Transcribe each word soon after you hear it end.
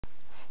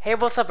Hey,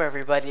 what's up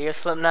everybody?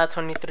 It's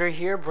Slipknot23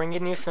 here,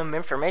 bringing you some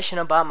information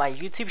about my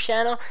YouTube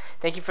channel.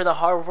 Thank you for the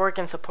hard work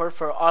and support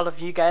for all of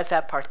you guys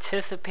that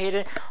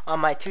participated on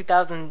my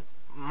 2000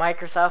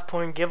 Microsoft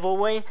Point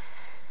giveaway.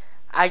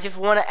 I just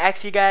want to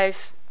ask you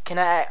guys, can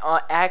I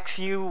ask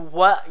you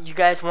what you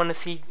guys want to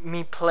see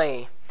me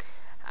play?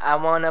 I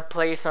want to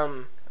play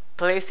some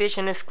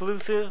PlayStation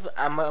exclusive.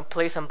 I'm going to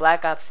play some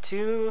Black Ops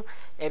 2.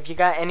 If you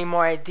got any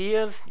more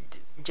ideas,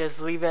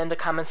 just leave it in the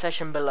comment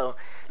section below.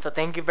 So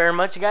thank you very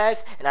much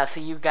guys, and I'll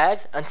see you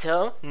guys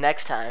until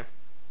next time.